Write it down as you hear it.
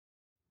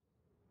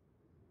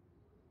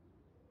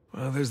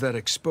Well, there's that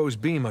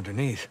exposed beam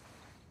underneath.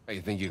 Hey,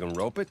 you think you can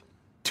rope it?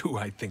 Do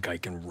I think I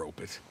can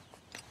rope it?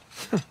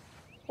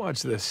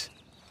 Watch this.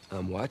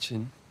 I'm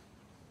watching.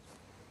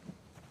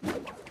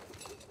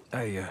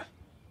 I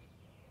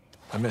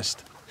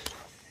missed.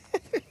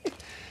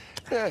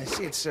 Yeah,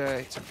 see, it's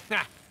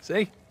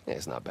See? yeah,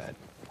 it's not bad.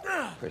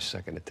 For a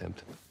second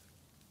attempt.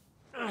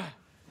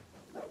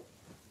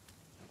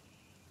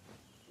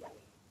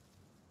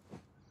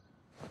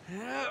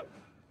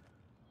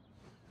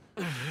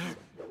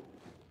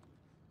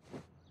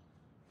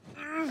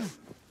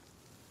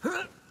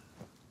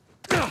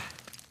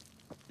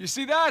 You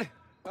see that?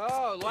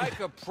 Oh, like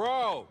a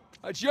pro.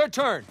 It's your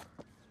turn.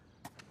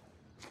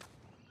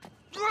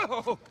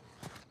 Whoa.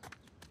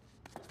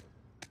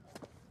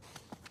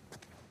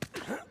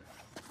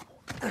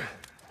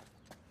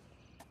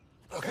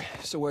 Okay,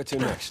 so where to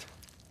next?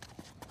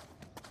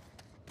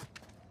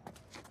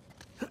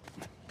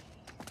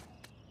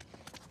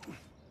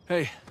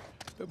 Hey,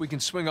 bet we can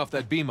swing off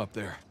that beam up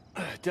there.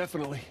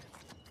 Definitely.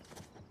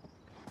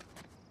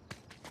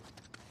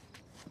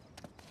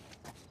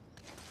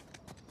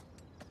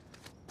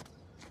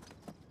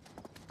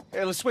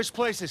 Hey, let's switch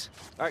places.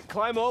 All right,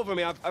 climb over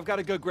me. I've got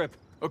a good grip.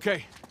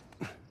 Okay.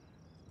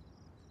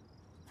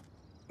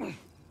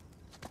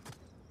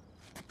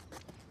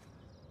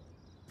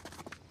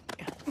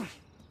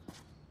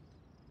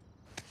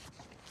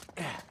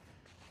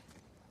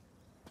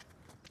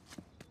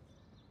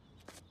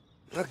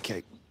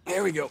 Okay,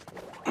 here we go.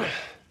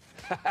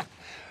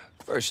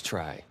 First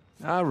try.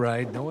 All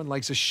right, no one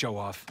likes a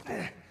show-off.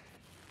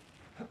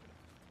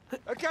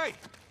 Okay,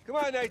 come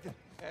on, Nathan.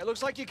 It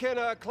looks like you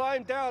can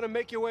climb down and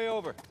make your way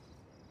over.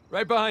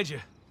 Right behind you.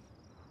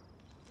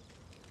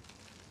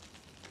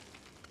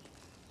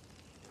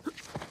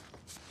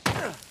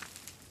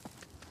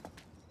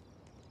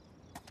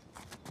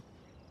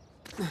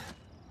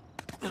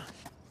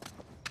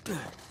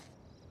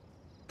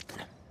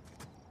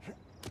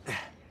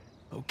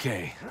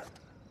 Okay.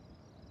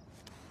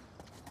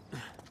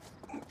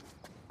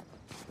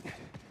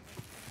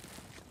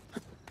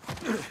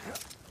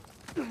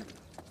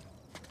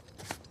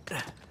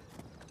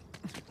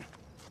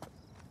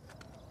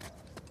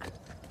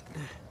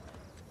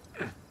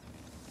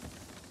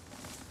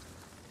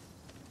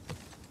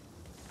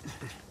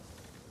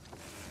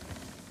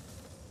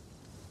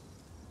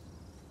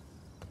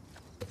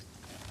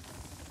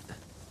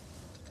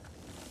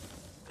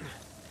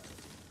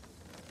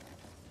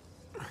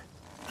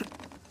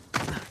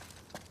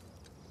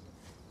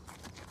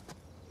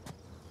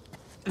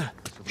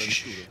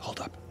 Shh, hold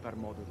up. Per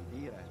modo di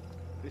dire,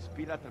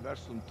 respira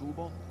attraverso un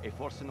tubo e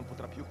forse non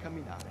potrà più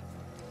camminare.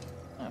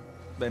 Ah,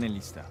 bene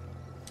lì sta.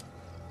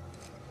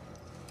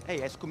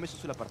 Ehi, hai scommesso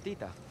sulla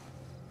partita?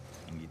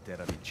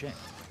 Inghilterra vincente.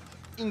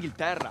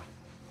 Inghilterra,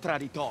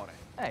 traditore.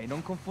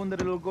 Non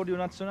confondere l'orgoglio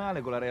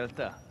nazionale con la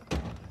realtà.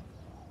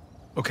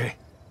 Okay,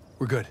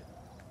 we're good.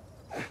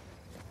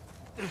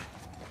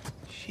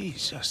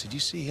 Jesus, did you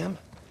see him?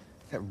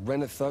 That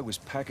Renner thug was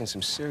packing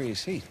some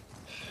serious heat.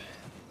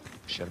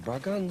 Should have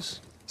brought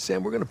guns.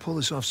 Sam, we're gonna pull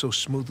this off so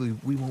smoothly,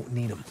 we won't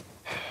need them.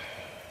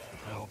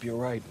 I hope you're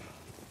right.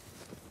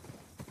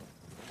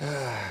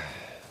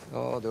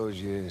 All those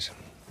years.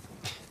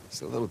 It's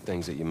the little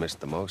things that you miss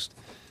the most.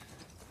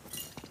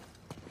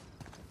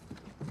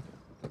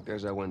 Look,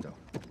 there's our window.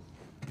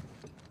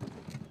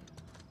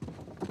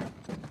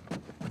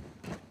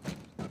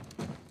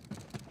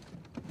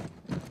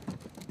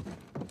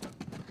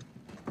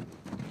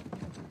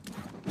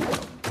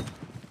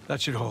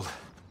 That should hold.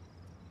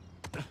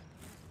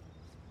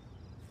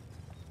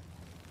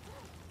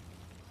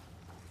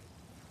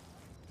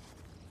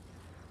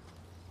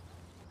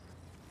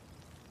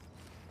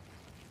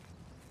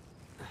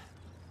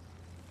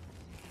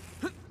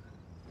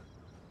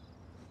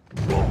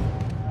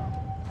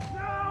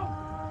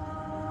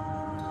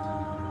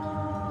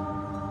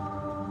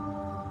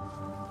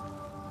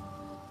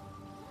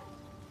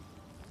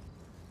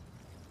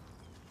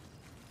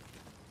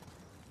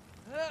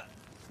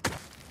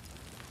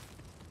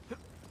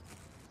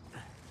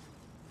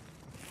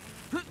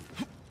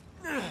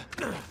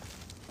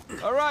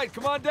 All right,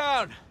 come on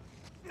down.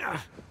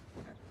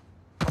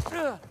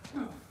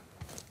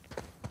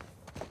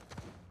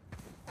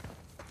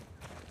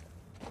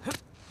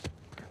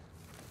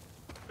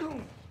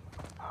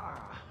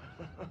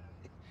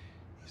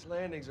 These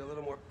landings are a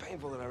little more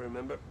painful than I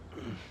remember.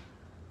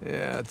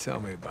 Yeah, tell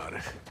me about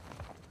it.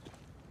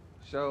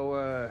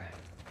 So,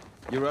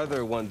 your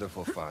other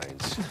wonderful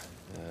finds.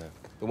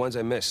 The ones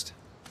I missed.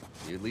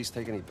 You at least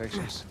take any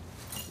pictures?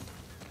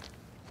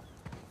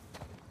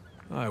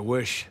 I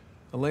wish.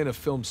 Elena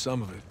filmed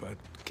some of it, but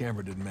the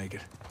camera didn't make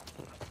it.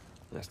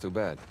 That's too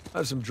bad. I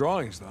have some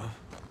drawings, though.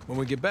 When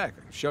we get back,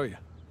 I can show you.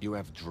 You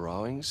have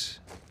drawings?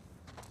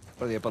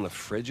 What, are they up on the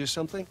fridge or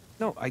something?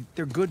 No,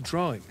 they're good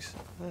drawings.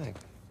 I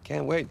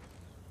can't wait.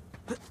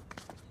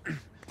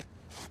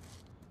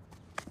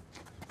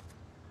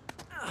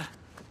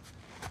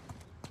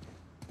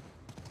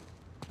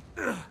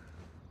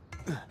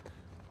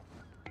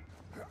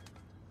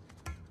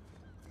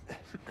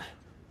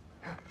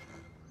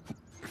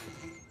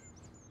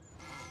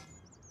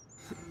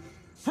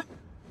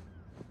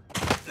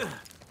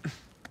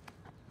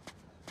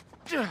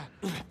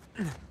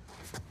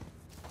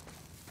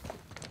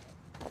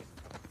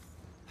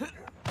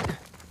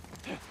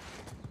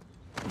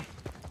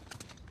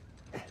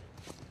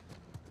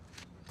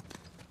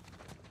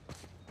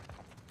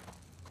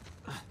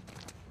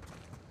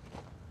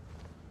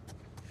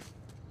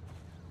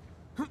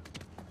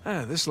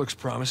 Ah, this looks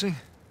promising.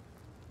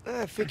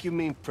 I think you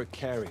mean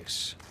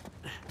precarious.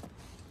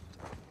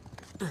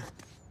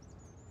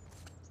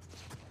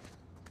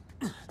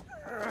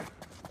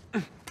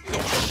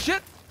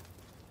 Shit!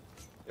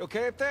 You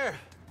okay up there?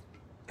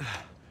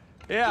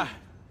 Yeah.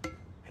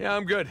 Yeah,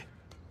 I'm good.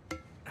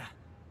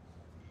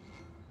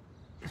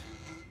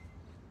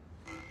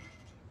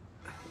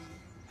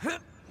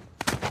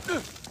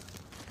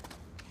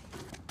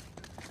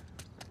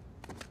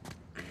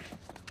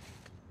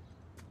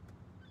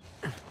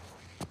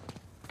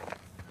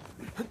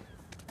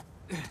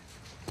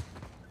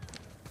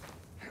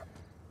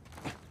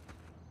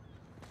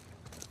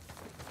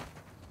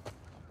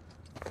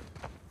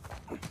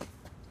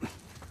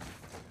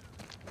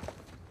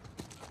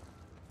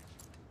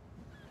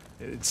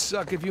 It'd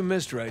suck if you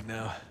missed right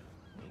now.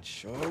 It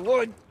sure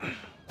would.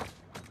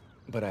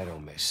 But I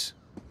don't miss.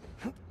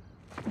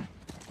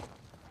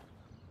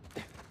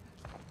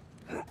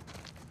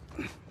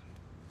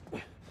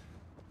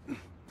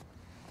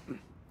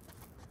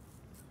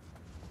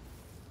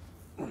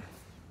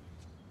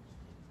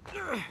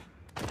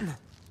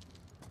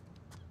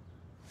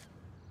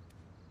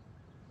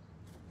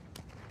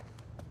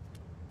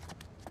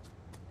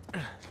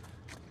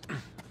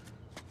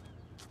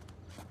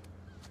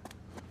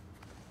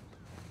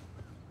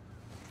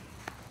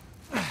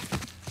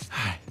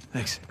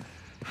 Thanks.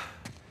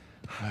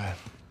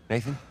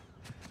 Nathan?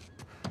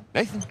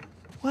 Nathan?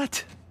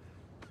 What?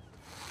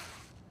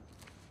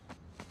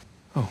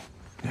 Oh,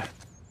 yeah.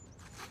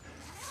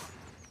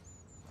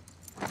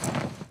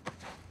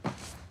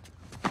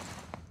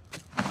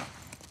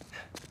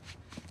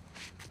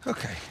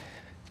 Okay.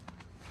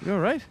 You all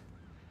right?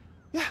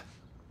 Yeah.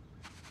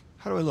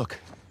 How do I look?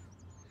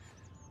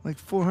 Like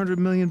 400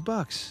 million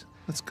bucks.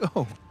 Let's go.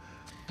 All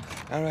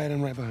right,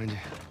 I'm right behind you.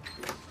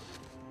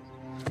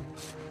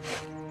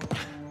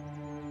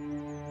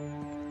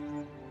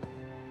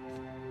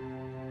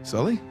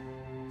 Sully?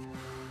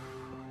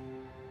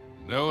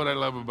 Know what I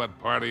love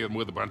about partying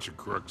with a bunch of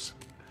crooks?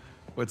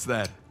 What's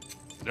that?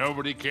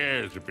 Nobody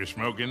cares if you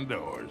smoke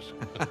indoors.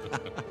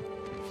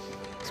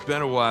 It's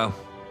been a while.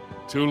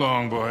 Too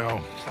long,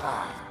 boyo.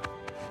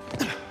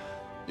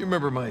 You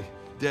remember my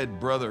dead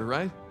brother,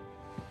 right?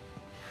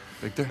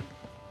 Victor?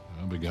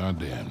 I'll be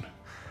goddamned.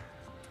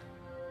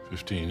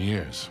 15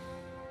 years.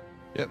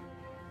 Yep.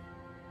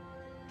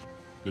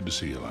 Good to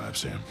see you alive,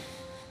 Sam.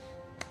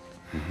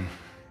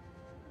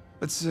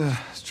 Let's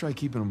try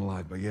keeping him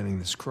alive by getting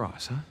this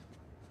cross, huh?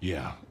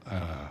 Yeah,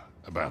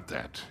 about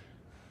that.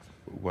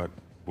 What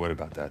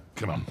about that?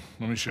 Come on,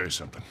 let me show you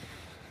something.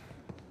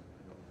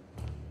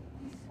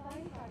 These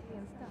fine party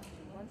and stuff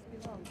once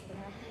belonged to